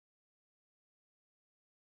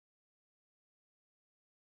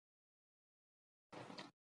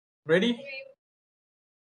Ready?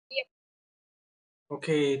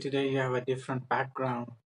 Okay, today you have a different background.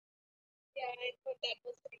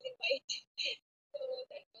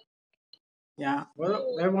 Yeah,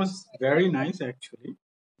 well, that was very nice actually.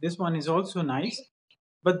 This one is also nice,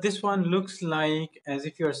 but this one looks like as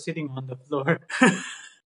if you're sitting on the floor,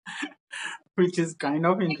 which is kind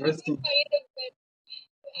of interesting.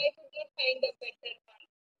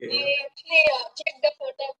 Yeah.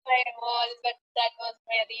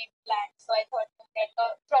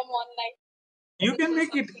 You can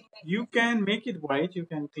make it. You can make it white. You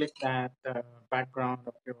can click that background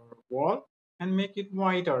of your wall and make it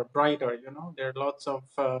whiter, brighter. There are lots of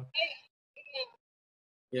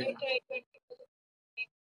yeah.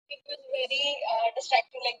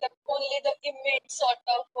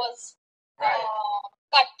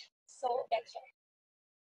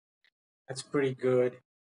 That's pretty good.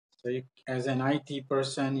 So, as an IT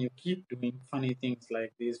person, you keep doing funny things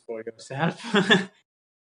like this for yourself.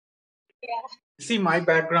 See, my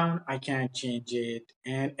background, I can't change it.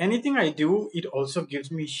 And anything I do, it also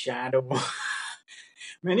gives me shadow.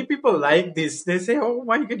 Many people like this. They say, "Oh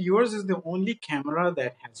my God, yours is the only camera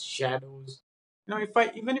that has shadows." If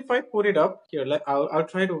I even if I put it up here, like I'll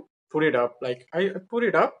try to put it up. Like I put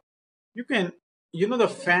it up, you can, the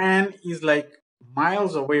fan is like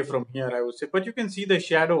miles away from here, I would say, but you can see the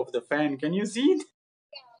shadow of the fan. Can you see it?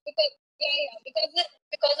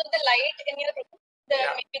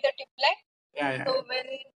 Yeah, yeah.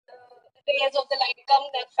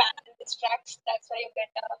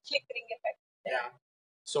 Yeah.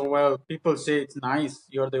 So, well, people say it's nice.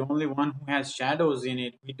 You're the only one who has shadows in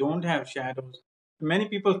it. We don't have shadows. Many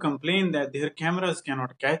people complain that their cameras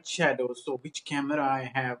cannot catch shadows. So, which camera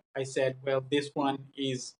I have? I said, well, this one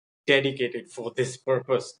is dedicated for this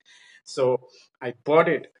purpose. So, I bought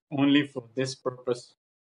it only for this purpose.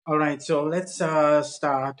 All right. So, let's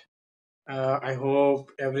start. I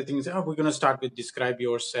hope everything's. Oh, we're gonna start with describe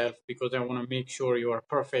yourself because I want to make sure you are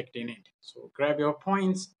perfect in it. So, grab your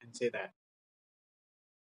points and say that.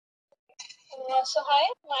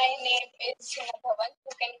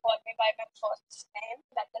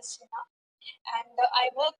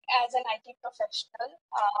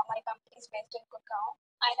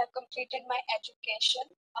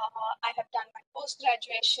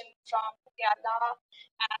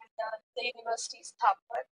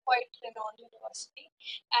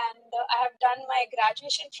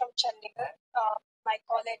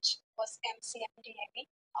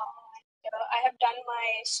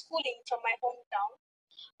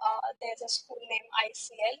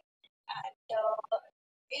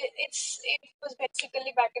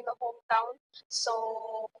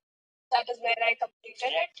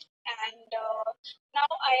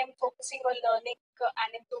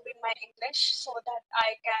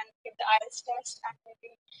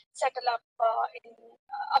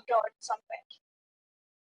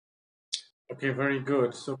 Okay, very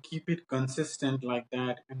good. So keep it consistent like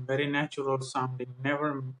that and very natural sounding.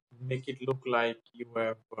 Never make it look like you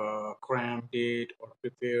have crammed it or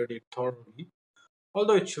prepared it thoroughly,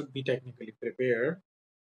 although it should be technically prepared.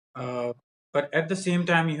 Uh, but at the same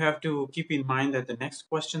time, you have to keep in mind that the next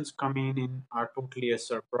questions coming in are totally a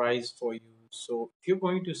surprise for you. So if you're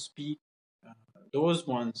going to speak uh, those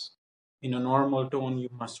ones in a normal tone, you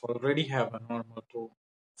must already have a normal tone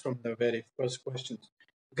from the very first questions.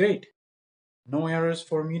 Great. No errors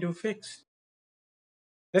for me to fix.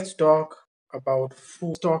 Let's talk about food.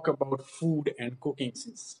 Let's talk about food and cooking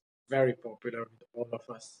since very popular with all of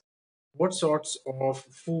us. What sorts of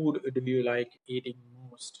food do you like eating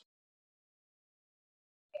most?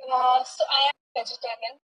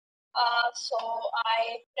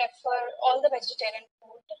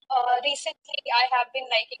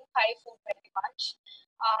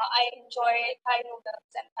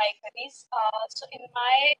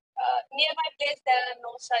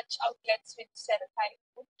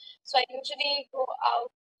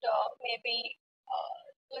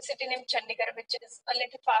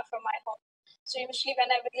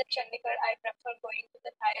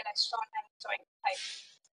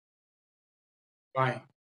 Why?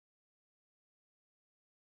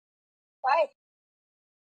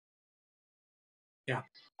 Yeah.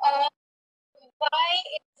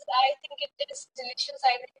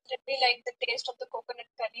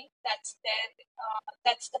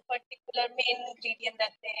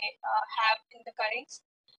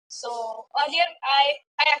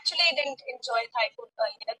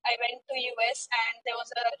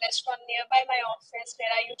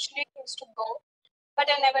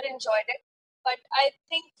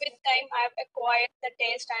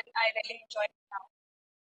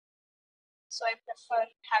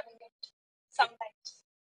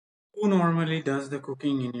 Who normally does the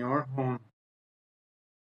cooking in your home?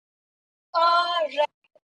 Right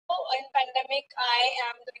now in pandemic, I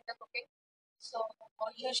am doing the cooking. So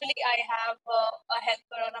usually I have a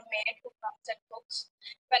helper or a maid who comes and cooks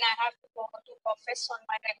when I have to go to office on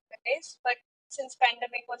my regular days. But since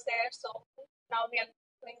pandemic was there, so now we are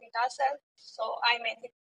doing it ourselves. So I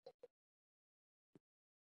mainly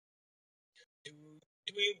Do,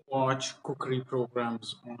 do you watch cookery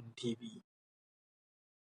programs on TV?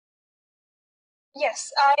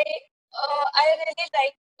 yes, I really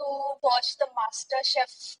like to watch the Master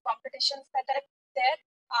Chef competitions that are there.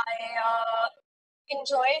 I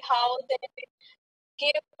enjoy how they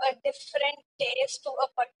give a different taste to a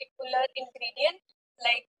particular ingredient.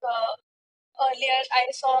 Like earlier,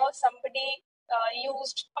 I saw somebody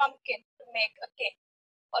used pumpkin to make a cake,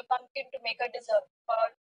 or pumpkin to make a dessert,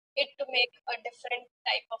 or it to make a different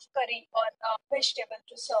type of curry or vegetable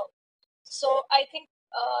to serve. So I think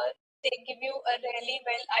they give you a really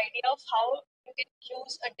well idea of how you can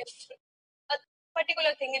use a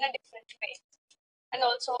particular thing in a different way, and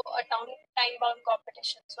also a time bound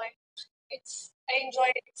competition. So I enjoy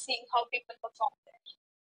seeing how people perform there.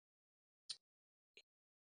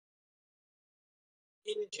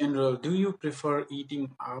 In general, do you prefer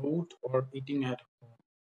eating out or eating at home?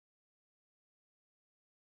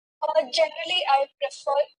 Generally, I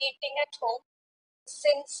prefer eating at home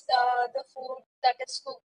since the food that is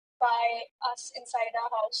cooked by us inside our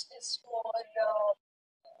house is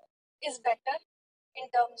better in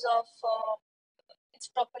terms of it's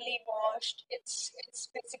properly washed. It's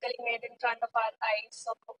basically made in front of our eyes.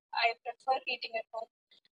 So I prefer eating at home,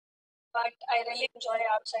 but I really enjoy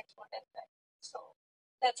outside food as well. So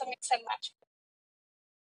that's a mix and match.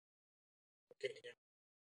 Okay, yeah.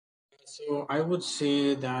 So I would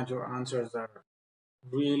say that your answers are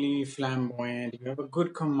really flamboyant. You have a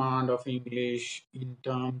good command of English in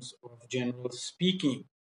terms of general speaking.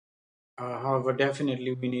 However,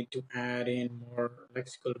 definitely we need to add in more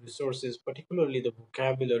lexical resources, particularly the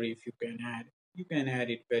vocabulary. If you can add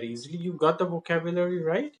it very easily. You got the vocabulary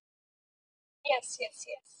right? Yes, yes,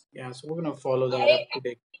 yes. Yeah. So we're gonna follow that I up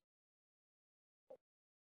today.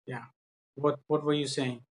 Yeah. What were you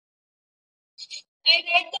saying? I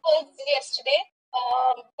read the words yesterday,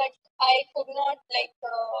 but I could not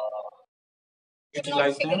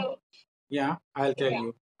Utilize figure them? out. Yeah. I'll tell Yeah.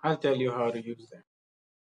 you. I'll tell you how to use them.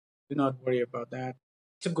 Do not worry about that.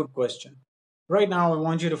 It's a good question. Right now, I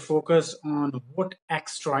want you to focus on what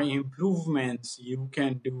extra improvements you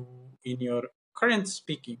can do in your current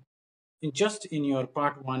speaking. Just in your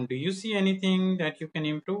part one, do you see anything that you can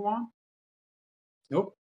improve on?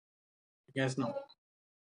 Nope. I guess not.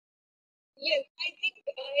 Yes, I think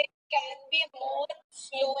it can be more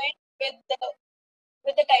fluent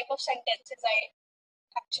with the type of sentences I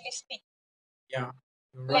actually speak. Yeah,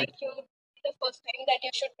 you're Like right. you, the first thing that you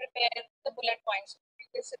should prepare the bullet points.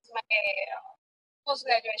 This is my post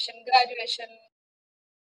graduation, graduation,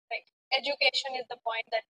 like education is the point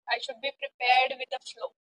that I should be prepared with the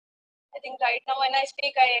flow. I think right now when I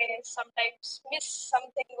speak, I sometimes miss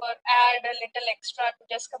something or add a little extra to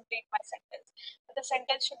just complete my sentence. But the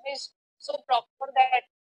sentence should be so proper that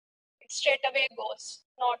it straight away goes.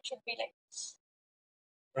 Not should be like this.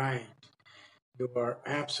 Right. You are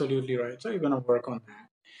absolutely right. So you're going to work on that.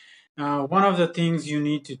 One of the things you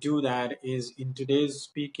need to do that is in today's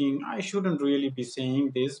speaking, I shouldn't really be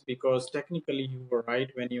saying this because technically you were right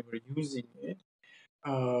when you were using it.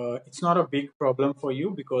 It's not a big problem for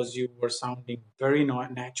you because you were sounding very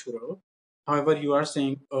not natural. However, you are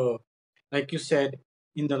saying, like you said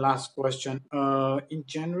in the last question, in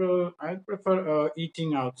general, I prefer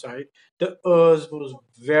eating outside. The was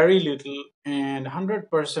very little and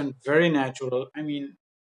 100% very natural. I mean,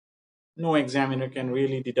 no examiner can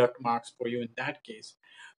really deduct marks for you in that case.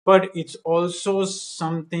 But it's also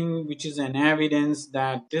something which is an evidence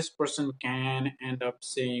that this person can end up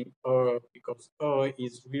saying because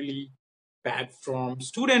is really bad from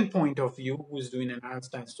student point of view who is doing an IELTS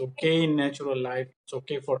test. It's okay in natural life. It's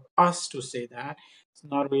okay for us to say that. It's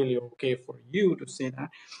not really okay for you to say that.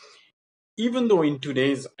 Even though in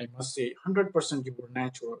today's, I must say, 100% you were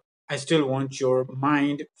natural, I still want your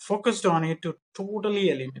mind focused on it to totally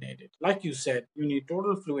eliminate it. Like you said, you need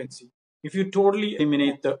total fluency. If you totally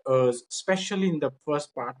eliminate the us, especially in the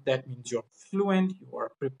first part, that means you're fluent, you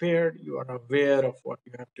are prepared, you are aware of what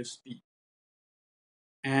you have to speak.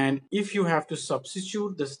 And if you have to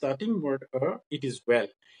substitute the starting word it is well.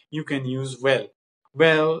 You can use well.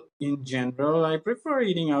 Well, in general, I prefer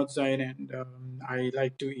eating outside and I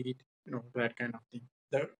like to eat, that kind of thing.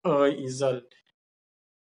 The is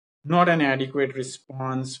not an adequate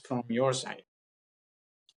response from your side.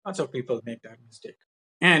 Lots of people make that mistake.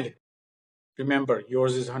 And Remember,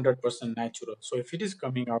 yours is 100% natural. So if it is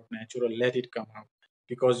coming out natural, let it come out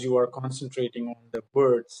because you are concentrating on the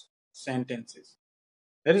words, sentences.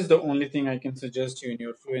 That is the only thing I can suggest you in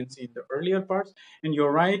your fluency in the earlier parts. And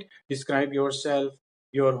you're right, describe yourself,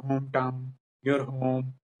 your hometown, your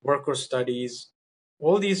home, work or studies,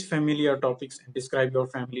 all these familiar topics, and describe your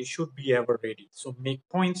family should be ever ready. So make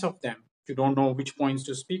points of them. If you don't know which points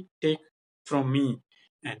to speak, take from me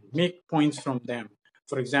and make points from them.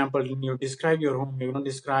 For example, when you describe your home, you're going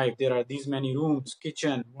to describe there are these many rooms,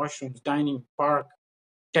 kitchen, washrooms, dining, park,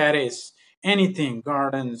 terrace, anything,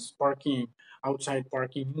 gardens, parking, outside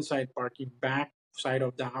parking, inside parking, back side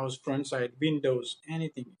of the house, front side, windows,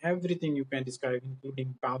 anything, everything you can describe,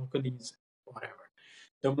 including balconies, whatever.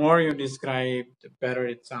 The more you describe, the better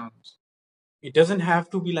it sounds. It doesn't have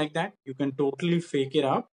to be like that. You can totally fake it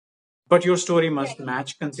up, but your story must Right.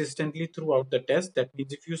 match consistently throughout the test. That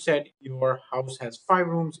means if you said your house has 5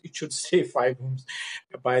 rooms, it should say 5 rooms.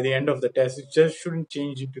 By the end of the test, it just shouldn't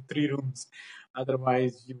change into 3 rooms.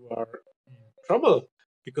 Otherwise, you are in trouble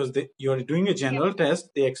because you're doing a Yep. general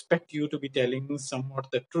test. They expect you to be telling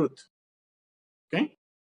somewhat the truth. Okay.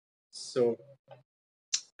 So,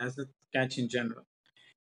 as a catch in general.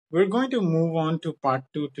 We're going to move on to part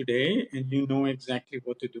two today, and you know exactly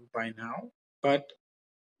what to do by now. But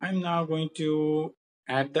I'm now going to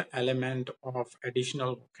add the element of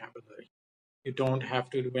additional vocabulary. You don't have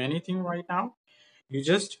to do anything right now. You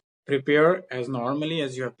just prepare as normally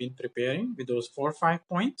as you have been preparing with those 4 or 5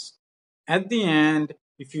 points. At the end,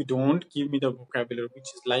 if you don't give me the vocabulary,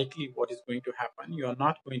 which is likely what is going to happen, you are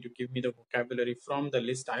not going to give me the vocabulary from the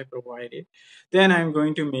list I provided, then I'm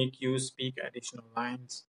going to make you speak additional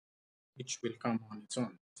lines, which will come on its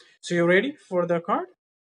own. So you're ready for the card?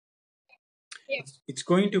 Yep. It's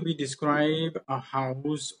going to be describe a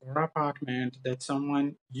house or apartment that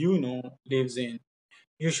someone you know lives in.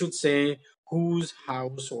 You should say whose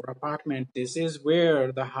house or apartment this is,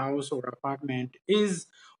 where the house or apartment is,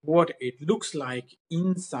 what it looks like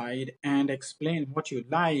inside, and explain what you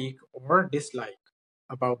like or dislike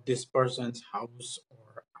about this person's house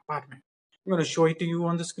or apartment. I'm going to show it to you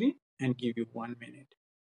on the screen and give you 1 minute.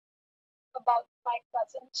 About my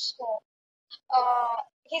cousin. So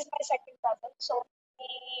he's my second cousin. So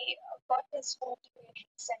he got his home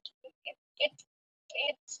recently.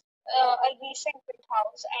 It's a recent built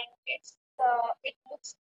house, and it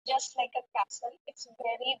looks just like a castle. It's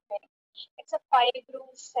very big. It's a 5 room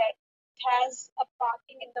set. It has a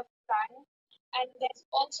parking in the front, and there's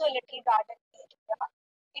also a little garden area.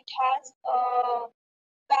 It has a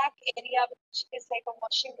back area which is like a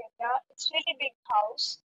washing area. It's really big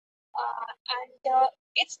house, and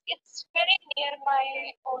it's very near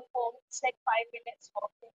my own home. It's like 5 minutes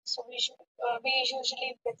walking. So we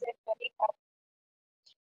usually visit very often.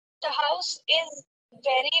 The house is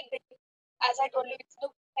very big. As I told you, it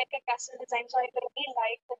looks like a castle design. So I really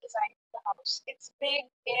like the design of the house. It's big,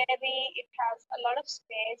 airy. It has a lot of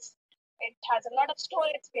space. It has a lot of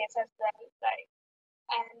storage space as well, right?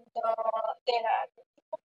 And there are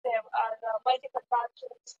multiple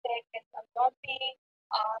bathrooms. There is a lobby.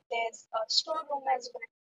 There's a storeroom as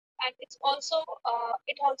well, and it also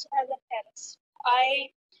has a terrace.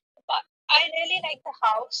 But I really like the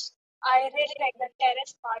house. I really like the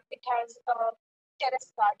terrace part. It has a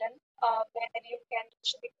terrace garden where you can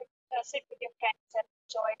actually sit with your friends and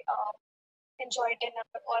enjoy dinner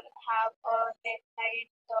or have a late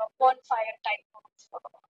night bonfire type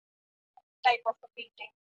of a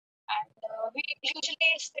meeting. And we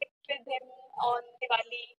usually sit with him on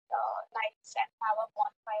Diwali nights and have a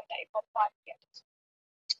bonfire type of party.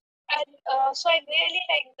 And so I really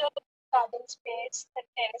like the garden space, the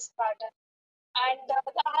terrace garden. And the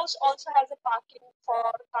house also has a parking for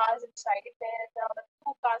cars inside where the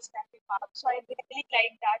 2 cars can be parked. So I really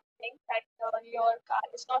like that thing that your car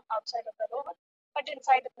is not outside of the road, but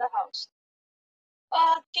inside of the house.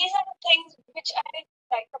 These are the things which I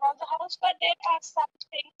like about the house, but there are some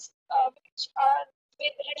things which are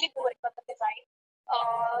really boring about the design.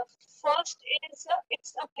 First is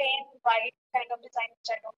it's a plain white kind of design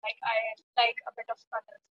which I don't like. I like a bit of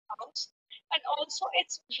color in the house, and also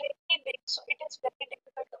it's really big, so it is very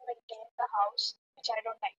difficult to maintain the house, which I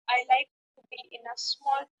don't like. I like to be in a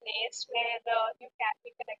small place where you can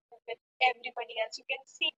be connected with everybody else. You can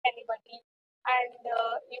see anybody, and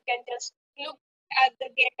you can just look at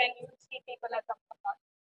the gate and you will see people at the front.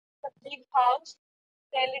 The big house,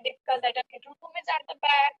 really difficult that a little room is at the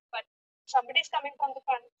back, but somebody's coming from the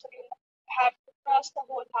front, so you have to cross the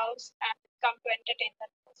whole house and come to entertain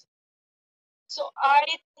that person. So I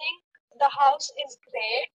think the house is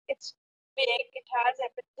great. It's big. It has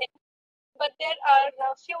everything, but there are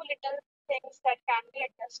a few little things that can be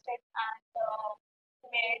adjusted and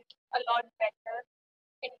made a lot better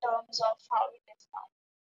in terms of how it is now.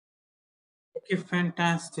 Okay,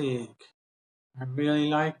 fantastic. I really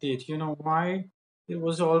liked it. You know why? It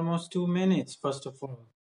was almost 2 minutes, first of all.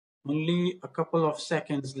 Only a couple of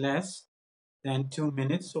seconds less than 2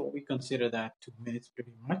 minutes. So we consider that 2 minutes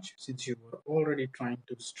pretty much since you were already trying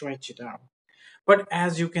to stretch it out. But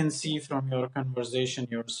as you can see from your conversation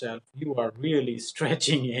yourself, you are really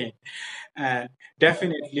stretching it. And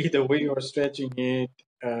definitely, the way you're stretching it,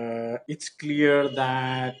 it's clear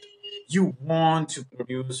that you want to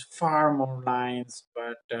produce far more lines,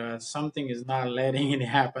 but something is not letting it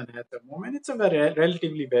happen at the moment. It's a very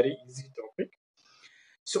relatively very easy topic.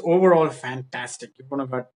 So overall, fantastic. You're gonna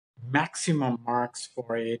get maximum marks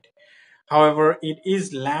for it. However, it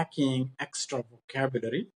is lacking extra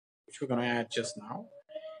vocabulary, which we're gonna add just now.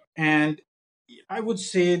 And I would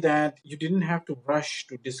say that you didn't have to rush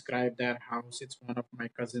to describe that house. It's one of my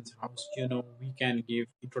cousin's house. You know, we can give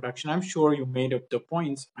introduction. I'm sure you made up the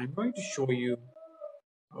points. I'm going to show you.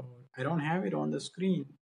 Oh, I don't have it on the screen.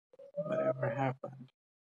 Whatever happened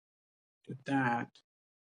to that?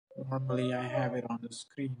 Normally, I have it on the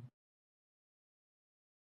screen.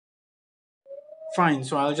 Fine.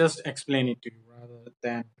 So I'll just explain it to you rather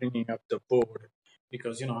than bringing up the board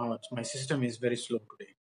because you know how my system is very slow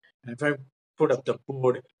today. And if I put up the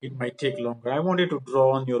board, it might take longer. I wanted to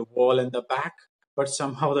draw on your wall in the back, but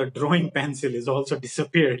somehow the drawing pencil is also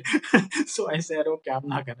disappeared. So I said, okay, I'm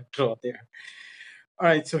not going to draw there. All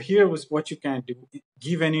right. So here was what you can do.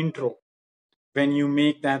 Give an intro when you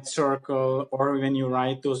make that circle or when you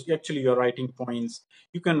write those, actually you're writing points,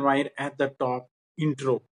 you can write at the top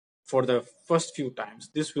intro for the first few times.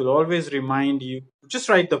 This will always remind you, just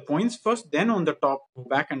write the points first, then on the top go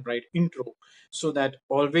back and write intro, so that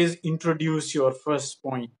always introduce your first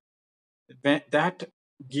point. That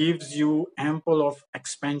gives you ample of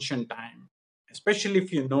expansion time, especially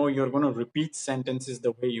if you know you're going to repeat sentences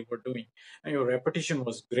the way you were doing. And your repetition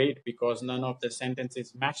was great because none of the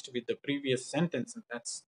sentences matched with the previous sentence, and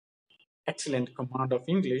that's excellent command of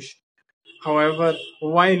English. However,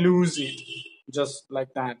 why lose it just like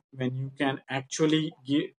that when you can actually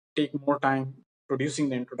take more time producing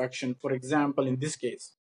the introduction? For example, in this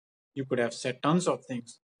case, you could have said tons of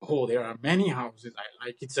things. Oh, there are many houses I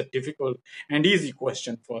like. It's a difficult and easy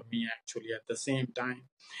question for me, actually, at the same time.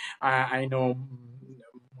 I know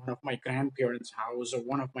one of my grandparents' house or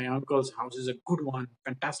one of my uncle's house is a good one,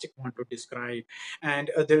 fantastic one to describe. And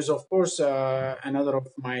there's, of course, another of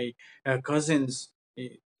my cousins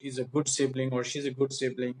is a good sibling or she's a good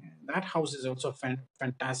sibling. That house is also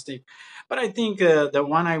fantastic. But I think the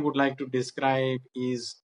one I would like to describe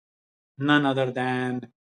is none other than,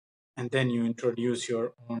 and then you introduce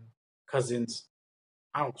your own cousin's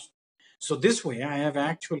house. So this way, I have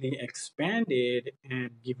actually expanded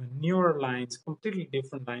and given newer lines, completely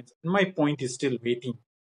different lines. And my point is still waiting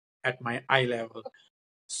at my eye level.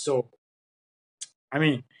 So, I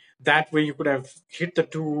mean, that way you could have hit the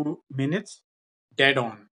 2 minutes dead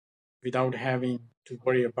on without having to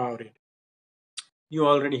worry about it. You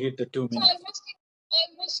already hit the two So minutes.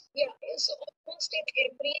 almost yeah, so almost in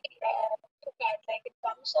every card like it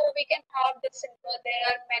comes. So we can have this simple. There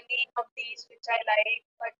are many of these which I like,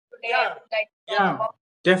 but today I Yeah, would like to talk yeah, about.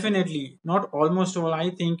 definitely. Not almost all. I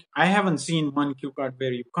think I haven't seen one cue card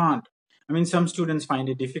where you can't. I mean, some students find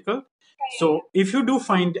it difficult. Yeah, So if you do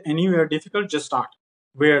find anywhere difficult, just start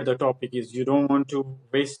where the topic is. You don't want to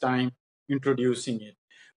waste time introducing it.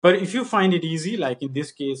 But if you find it easy, like in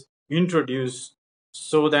this case, introduce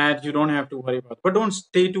so that you don't have to worry about. But don't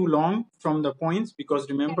stay too long from the points because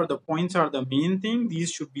remember the points are the main thing.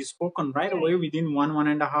 These should be spoken right away within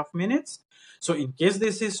 1.5 minutes. So in case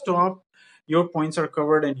they say stop, your points are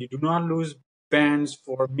covered and you do not lose bands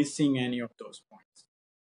for missing any of those points,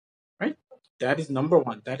 right? That is number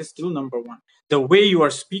one. That is still number one. The way you are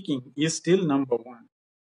speaking is still number one.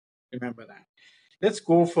 Remember that. Let's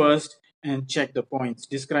go first and check the points.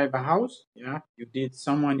 Describe a house. Yeah, you did.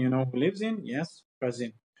 Someone you know who lives in. Yes,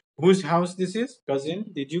 cousin. Whose house this is? Cousin.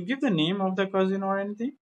 Did you give the name of the cousin or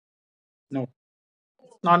anything? No,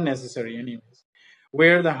 it's not necessary anyways.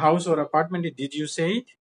 Where the house or apartment is, did you say it?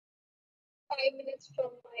 5 minutes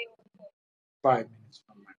from my own home. 5 minutes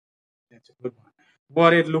from mine. That's a good one.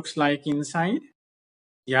 What it looks like inside.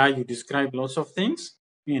 Yeah, you describe lots of things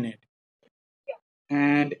in it Yeah.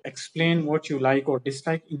 and explain what you like or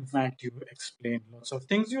dislike. In fact, you explain lots of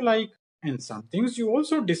things you like and some things you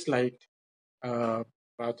also disliked. Uh,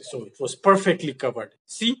 so it was perfectly covered.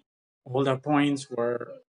 See, all the points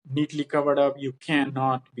were neatly covered up. You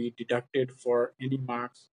cannot be deducted for any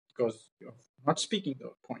marks because you're not speaking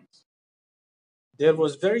the points. There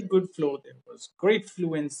was very good flow. There was great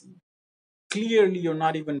fluency. Clearly, you're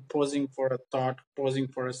not even pausing for a thought, pausing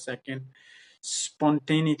for a second.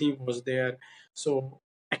 Spontaneity was there. So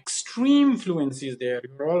extreme fluency is there.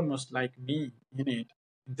 You're almost like me in it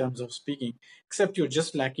in terms of speaking, except you're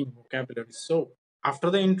just lacking vocabulary. So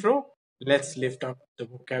after the intro, let's lift up the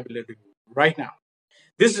vocabulary right now.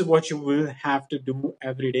 This is what you will have to do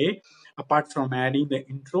every day, apart from adding the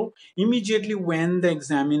intro. Immediately when the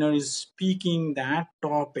examiner is speaking that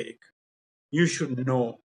topic, you should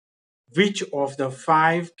know which of the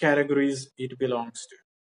five categories it belongs to.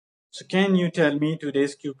 So can you tell me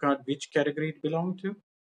today's cue card which category it belonged to?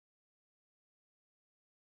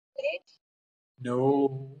 Great.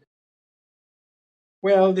 No.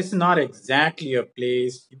 Well, this is not exactly a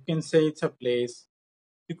place. You can say it's a place.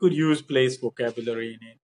 You could use place vocabulary in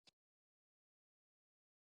it.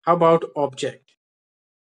 How about object?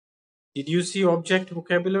 Did you see object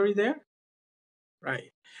vocabulary there?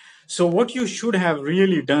 Right. So what you should have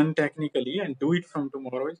really done technically and do it from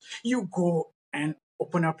tomorrow is you go and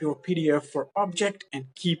open up your PDF for object and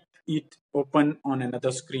keep it open on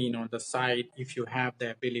another screen on the side if you have the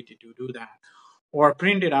ability to do that, or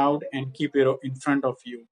print it out and keep it in front of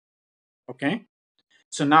you. Okay.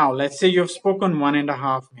 So now let's say you've spoken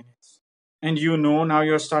 1.5 minutes and you know now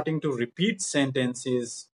you're starting to repeat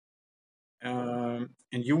sentences, and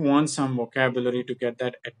you want some vocabulary to get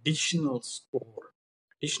that additional score.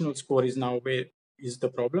 Additional score is now where is the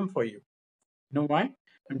problem for you. You know why?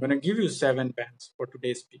 I'm going to give you 7 bands for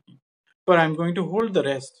today's speaking, but I'm going to hold the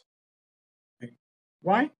rest. Right?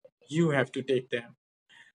 Why? You have to take them.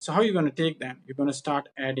 So how are you going to take them? You're going to start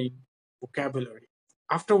adding vocabulary.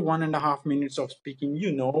 After 1.5 minutes of speaking,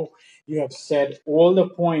 you know you have said all the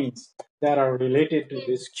points that are related to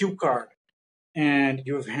this cue card and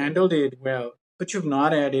you've handled it well, but you've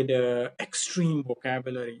not added extreme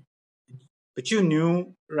vocabulary. But you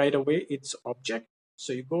knew right away it's object.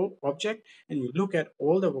 So you go object and you look at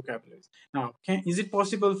all the vocabularies. Now, is it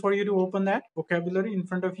possible for you to open that vocabulary in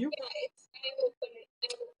front of you? Yeah, I open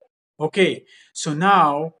it. Okay, so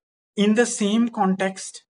now in the same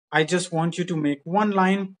context, I just want you to make one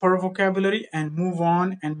line per vocabulary and move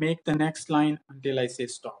on and make the next line until I say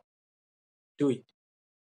stop. Do it.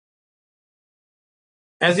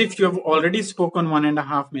 As if you have already spoken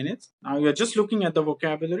 1.5 minutes. Now you're just looking at the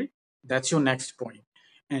vocabulary. That's your next point.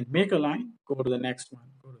 And make a line, go to the next one,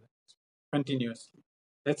 go to the next one, continuously.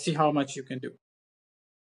 Let's see how much you can do.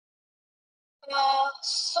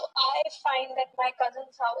 So I find that my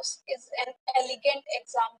cousin's house is an elegant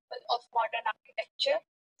example of modern architecture.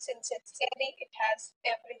 Since it's airy, it has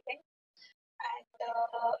everything, and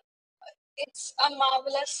it's a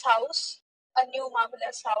marvelous house, a new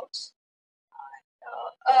marvelous house.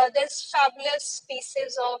 There's fabulous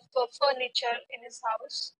pieces of furniture in his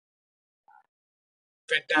house.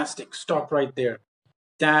 Fantastic. Stop right there.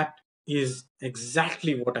 That is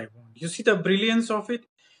exactly what I want. You see the brilliance of it?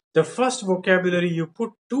 The first vocabulary you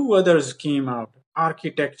put, two others came out,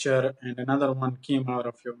 architecture, and another one came out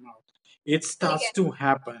of your mouth. It starts Elegant. to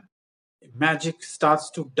happen. Magic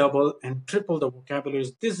starts to double and triple the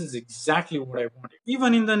vocabularies. This is exactly what I wanted.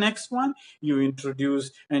 Even in the next one, you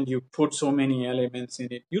introduce and you put so many elements in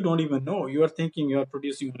it. You don't even know. You are thinking you are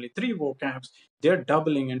producing only three vocabs. They're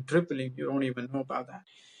doubling and tripling. You don't even know about that.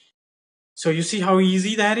 So you see how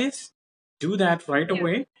easy that is? Do that right Yeah.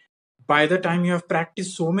 away. By the time you have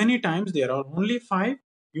practiced so many times, there are only five.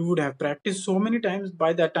 You would have practiced so many times.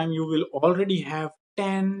 By that time, you will already have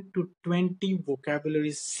 10 to 20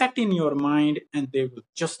 vocabularies set in your mind, and they will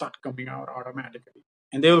just start coming out automatically.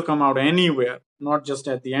 And they will come out anywhere, not just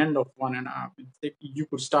at the end of 1.5. You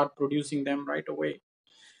could start producing them right away.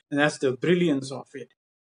 And that's the brilliance of it.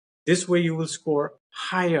 This way, you will score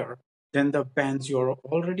higher than the bands you're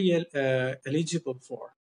already eligible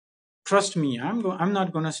for. Trust me, I'm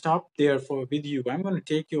not gonna stop there for with you. I'm gonna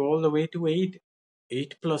take you all the way to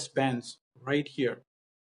eight plus bands right here.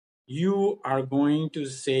 You are going to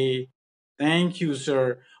say thank you,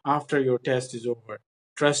 sir, after your test is over.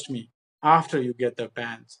 Trust me, after you get the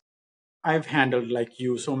bands. I've handled like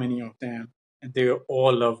you so many of them, and they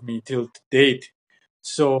all love me till date.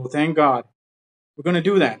 So thank God. We're gonna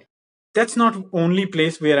do that. That's not only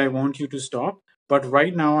place where I want you to stop, but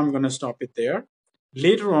right now I'm going to stop it there.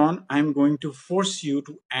 Later on, I'm going to force you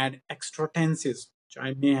to add extra tenses, which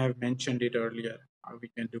I may have mentioned it earlier. How we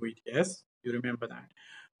can do it. Yes, you remember that.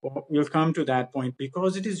 Well, we'll come to that point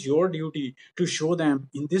because it is your duty to show them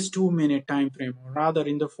in this 2 minute time frame, or rather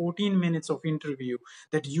in the 14 minutes of interview,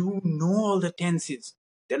 that you know all the tenses.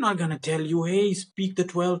 They're not going to tell you, hey, speak the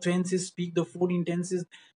 12 tenses, speak the 14 tenses.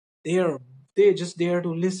 They're they're just there to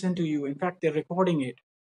listen to you. In fact, they're recording it.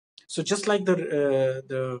 So just like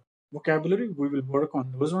the vocabulary, we will work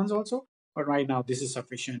on those ones also. But right now, this is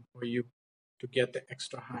sufficient for you to get the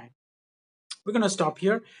extra high. We're gonna stop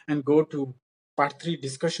here and go to part three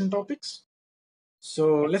discussion topics.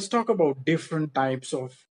 So let's talk about different types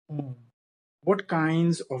of home. What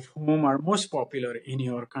kinds of home are most popular in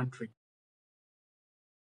your country?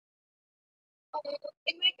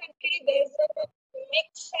 In my country, there's a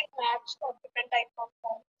mix and match of different type of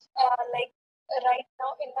homes. Like right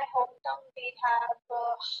now in my hometown, we have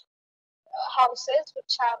houses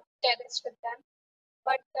which have terrace with them.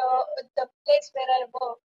 But the place where I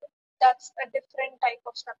work, that's a different type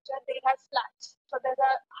of structure. They have flats. So there's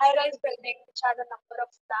a high-rise building which has a number of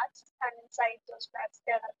flats, and inside those flats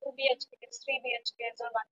there are 2 BHKs, 3 BHKs, or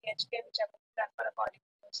 1 BHK, whichever you prefer according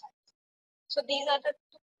to your size. So these are the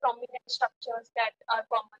two prominent structures that are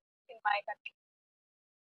common in my country.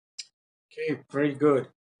 Okay, very good.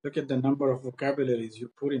 Look at the number of vocabularies you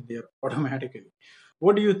put in there automatically.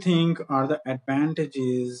 What do you think are the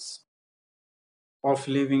advantages of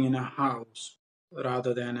living in a house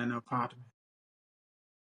rather than an apartment?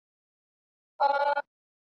 Uh,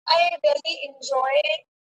 I really enjoy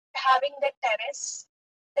having the terrace.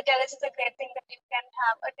 The terrace is a great thing that you can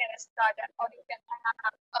have a terrace garden, or you can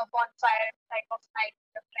have a bonfire type of night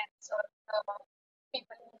with your friends, or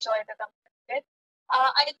people who enjoy the company with.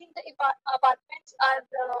 I think the apartments are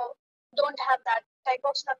don't have that type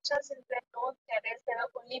of structures. Since there are no terrace, there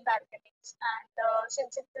are only balconies, and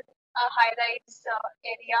since it's a high-rise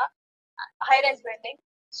area, high-rise building,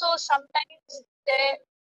 so sometimes they,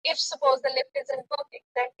 if suppose the lift isn't working,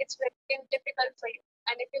 then it's very difficult for you.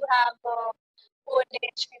 And if you have old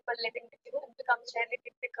age people living with you, it becomes really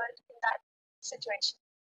difficult in that situation.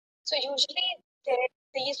 So usually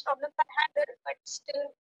these problems are handled, but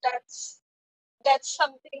still that's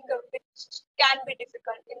something which can be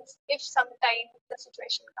difficult if sometimes the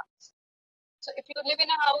situation comes. So if you live in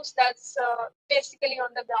a house that's basically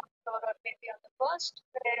on the ground floor or maybe on the first,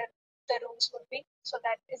 where the rooms would be, so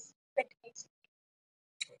that is a bit easy.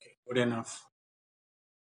 Okay, good enough.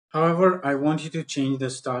 However, I want you to change the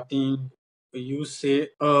starting. You say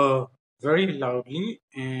very loudly,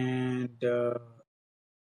 and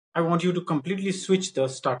I want you to completely switch the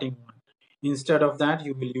starting one. Instead of that,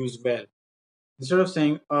 you will use well. Instead of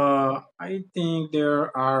saying, I think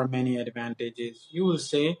there are many advantages, you will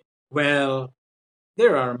say, well,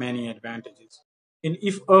 there are many advantages. And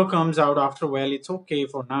if comes out after well, it's okay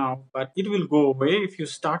for now, but it will go away if you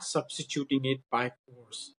start substituting it by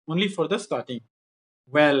course, only for the starting.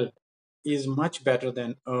 Well is much better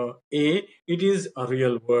than A, it is a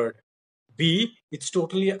real word. B, it's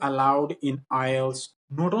totally allowed in IELTS,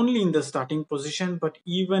 not only in the starting position, but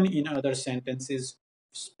even in other sentences,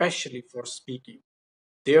 especially for speaking.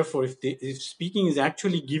 Therefore, if speaking is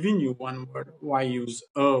actually giving you one word, why use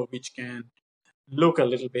which can look a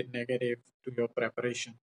little bit negative to your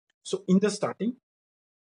preparation? So in the starting,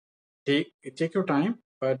 take your time,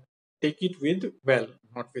 but take it with well,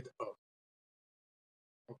 not with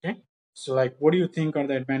okay. So like, what do you think are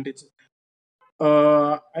the advantages?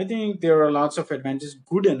 I think there are lots of advantages.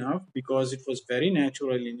 Good enough because it was very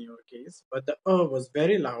natural in your case, but the was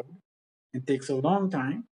very loud and takes a long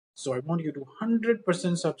time. So I want you to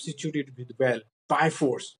 100% substitute it with well by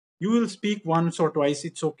force. You will speak once or twice,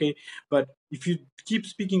 it's okay. But if you keep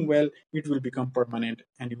speaking well, it will become permanent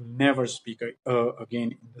and you will never speak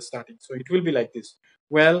again in the starting. So it will be like this.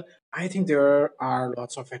 Well, I think there are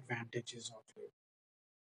lots of advantages of it.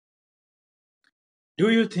 Do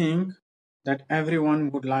you think that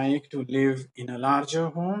everyone would like to live in a larger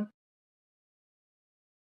home?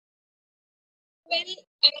 Well, I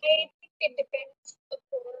think it depends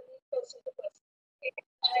upon person to person.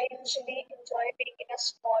 I usually enjoy being in a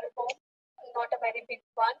small home, not a very big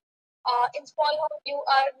one. In small home, you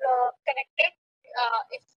are connected.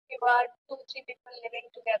 If you are two, three people living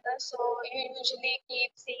together, so you usually keep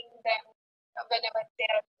seeing them whenever they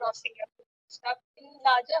are crossing your stuff. In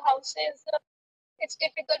larger houses, it's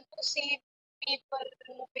difficult to see people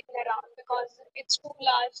moving around because it's too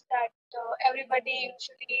large that everybody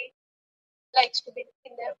usually likes to be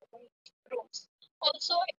in their own rooms.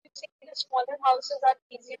 Also, if you see the smaller houses are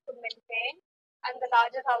easier to maintain, and the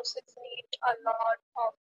larger houses need a lot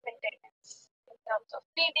of maintenance in terms of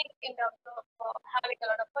cleaning, in terms of having a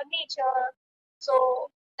lot of furniture.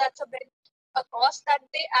 So that's a bit a cost that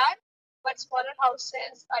they add. But smaller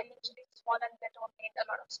houses are usually small and they don't need a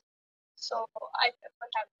lot of space. So I prefer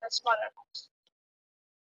having a smaller house.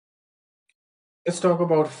 Let's talk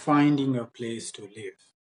about finding a place to live.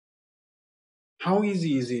 How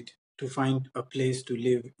easy is it to find a place to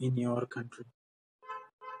live in your country?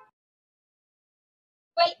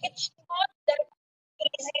 Well, it's not that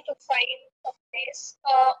easy to find a place?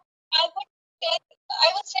 Take,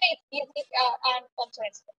 I would say it's easy and also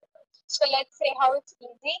it's difficult. So let's say how it's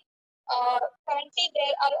easy. Currently,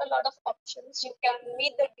 there are a lot of options. You can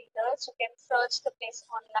meet the dealers, you can search the place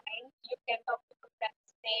online, you can talk to the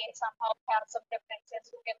friends, they somehow have some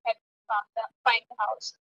preferences, you can help find the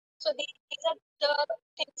house. So these are the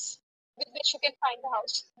things with which you can find the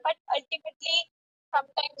house. But ultimately,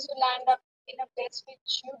 sometimes you land up in a place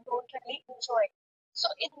which you don't really enjoy.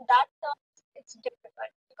 So in that terms, it's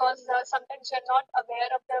difficult because sometimes you're not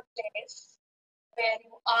aware of the place where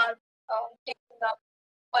you are taking up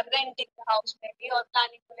or renting the house maybe or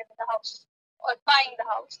planning to live in the house or buying the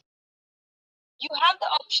house. You have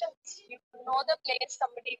the options. You know the place,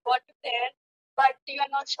 somebody got you there, but you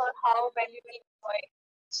are not sure how well you will enjoy.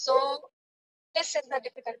 So this is the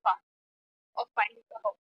difficult part of finding the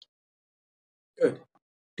home. Good.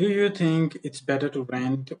 Do you think it's better to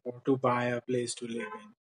rent or to buy a place to live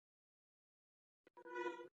in?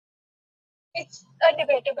 It's a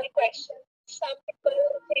debatable question. Some people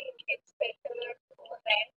think it's better to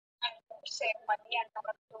rent and to save money and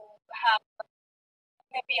not to have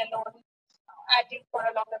maybe a loan at you for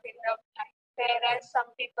a longer period of time. Whereas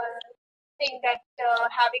some people think that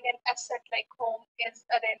having an asset like home is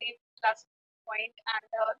a really plus point, and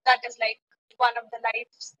that is like one of the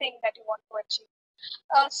life's thing that you want to achieve.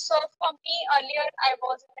 So for me, earlier I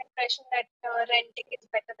was in the impression that renting is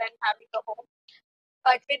better than having a home.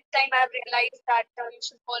 But with time, I've realized that you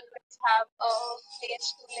should always have a place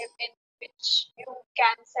to live in which you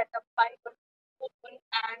can set up Bible open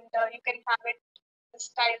and you can have it the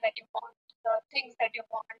style that you want, the things that you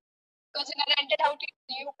want. Because in a rented house,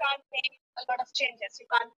 you can't make a lot of changes. You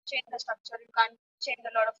can't change the structure. You can't change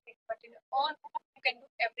a lot of things. But in your own home, you can do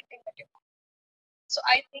everything that you want. So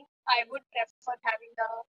I think I would prefer having the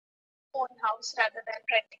own house rather than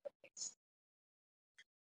renting a place.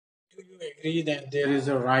 Do you agree that there is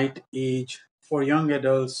a right age for young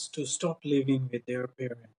adults to stop living with their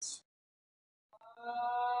parents?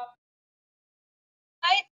 Uh,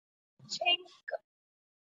 I think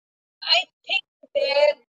I think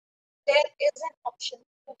there there is an option.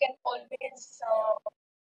 You can always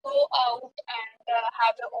go out and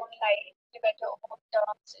have your own life, live at your own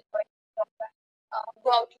terms, enjoy yourself,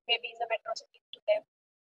 go out maybe in the metro city to live.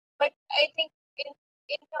 But I think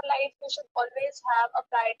in your life you should always have a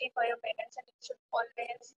priority for your parents, and you should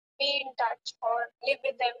always be in touch or live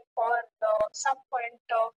with them for some point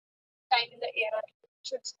of time in the year. You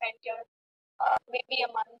should spend your maybe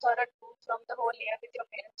a month or a two from the whole year with your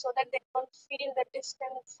parents so that they don't feel the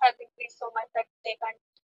distance has increased so much that they can't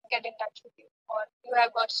get in touch with you or you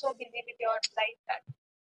have got so busy with your life that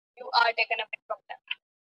you are taken away from them.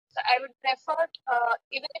 So I would prefer,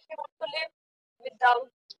 even if you want to live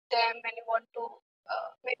without them and you want to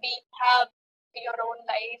maybe have your own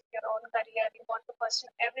life, your own career, you want to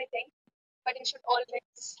pursue everything, but you should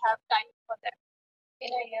always have time for them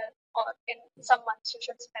in a year or in some months you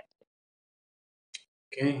should spend.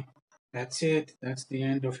 Okay, that's it. That's the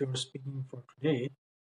end of your speaking for today.